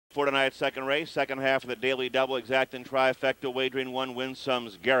For tonight's second race, second half of the daily double exact and trifecta wagering one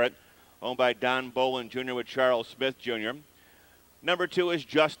Winsom's Garrett, owned by Don Bolin Jr. with Charles Smith Jr. Number 2 is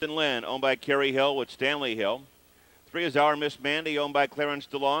Justin Lynn, owned by Kerry Hill with Stanley Hill. 3 is Our Miss Mandy, owned by Clarence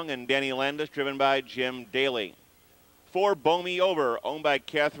DeLong and Danny Landis, driven by Jim Daly. 4, Bow Me Over, owned by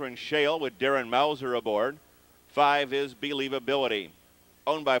Catherine Shale with Darren Mauser aboard. 5 is Believability,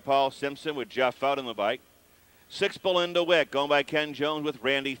 owned by Paul Simpson with Jeff out on the bike. 6, Belinda Wick, owned by Ken Jones with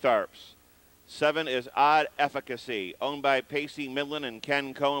Randy Tharps. 7 is Odd Efficacy, owned by Pacey Midland and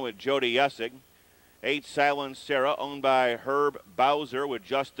Ken Cohen with Jody Essig. 8, Silent Sarah, owned by Herb Bowser with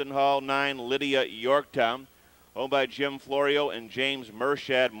Justin Hall. 9, Lydia Yorktown, owned by Jim Florio and James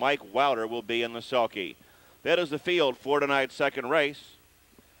Mershad. Mike Wilder will be in the sulky. That is the field for tonight's second race.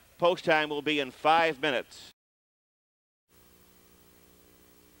 Post time will be in 5 minutes.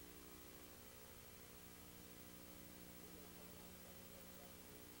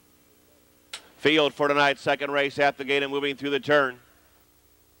 Field for tonight's second race at the gate and moving through the turn.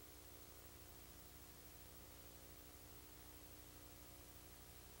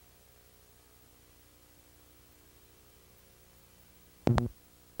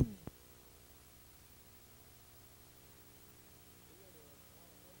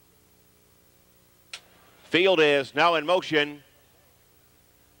 Field is now in motion.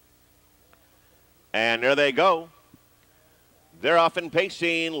 And there they go. They're off and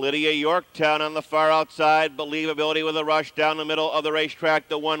pacing. Lydia Yorktown on the far outside. Believability with a rush down the middle of the racetrack.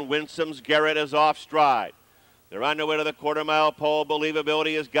 The one Winsom's Garrett is off stride. They're on their way to the quarter-mile pole.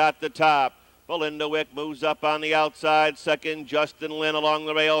 Believability has got the top. Belinda Wick moves up on the outside. Second, Justin Lynn along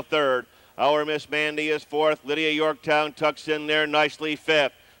the rail. Third, Our Miss Mandy is fourth. Lydia Yorktown tucks in there nicely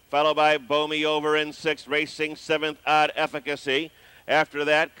fifth. Followed by Bow Me Over in sixth. Racing seventh, Odd Efficacy. After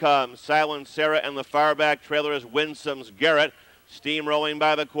that comes Silent Sarah, and the far back trailer is Winsom's Garrett. Steamrolling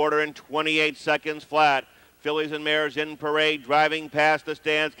by the quarter in 28 seconds flat. Fillies and mares in parade, driving past the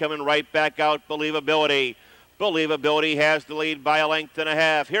stands, coming right back out. Believability. Believability has the lead by a length and a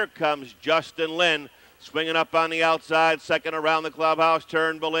half. Here comes Justin Lynn, swinging up on the outside. Second around the clubhouse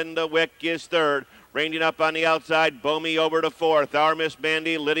turn. Belinda Wick is third. Ranging up on the outside, Bow Me Over to fourth. Our Miss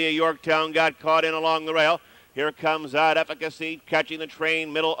Mandy, Lydia Yorktown got caught in along the rail. Here comes Odd Efficacy, catching the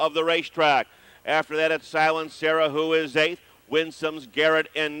train, middle of the racetrack. After that, it's Silent Sarah, who is eighth. Winsom's Garrett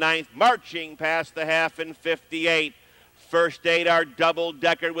in ninth, marching past the half in 58. First 8 are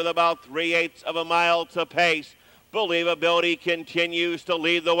double-deckered with about 3/8 of a mile to pace. Believability continues to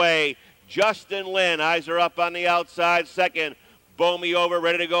lead the way. Justin Lynn, eyes are up on the outside. Second, Bow Me Over,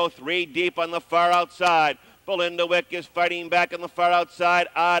 ready to go 3 deep on the far outside. Belinda Wick is fighting back on the far outside.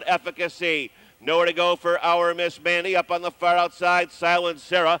 Odd Efficacy. Nowhere to go for Our Miss Mandy. Up on the far outside, Silent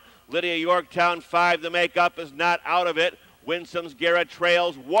Sarah. Lydia Yorktown, 5 to make up, is not out of it. Winsom's Garrett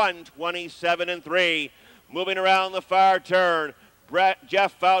trails 1:27.3. Moving around the far turn,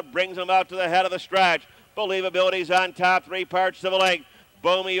 Jeff Fout brings him out to the head of the stretch. Believability's on top, 3 parts of a length.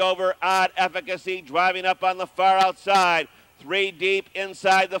 Bow Me Over, Odd Efficacy driving up on the far outside. 3 deep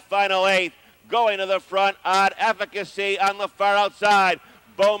inside the final 8th. Going to the front, Odd Efficacy on the far outside.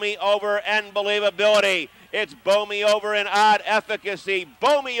 Bow Me Over and Believability. It's Bow Me Over and Odd Efficacy.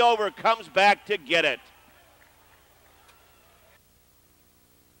 Bow Me Over comes back to get it.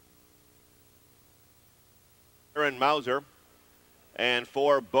 And Mauser, and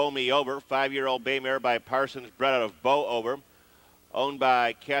 4, Bow Me Over, 5-year-old bay mare by Parsons, bred out of Bow Over, owned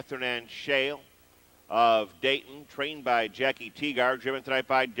by Catherine Ann Shale of Dayton, trained by Jackie Teagar, driven tonight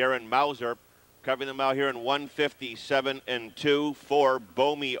by Darren Mauser. Covering them out here in 1:57.2 for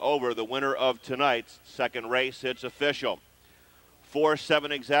Bow Me Over, the winner of tonight's second race. It's official.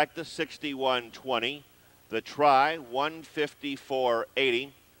 4-7 exacta, 61.20. The try,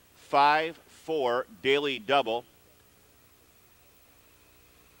 1:54.80. 5-4 daily double,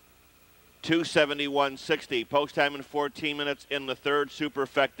 271.60. Post time in 14 minutes in the third.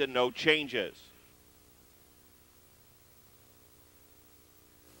 Superfecta, no changes.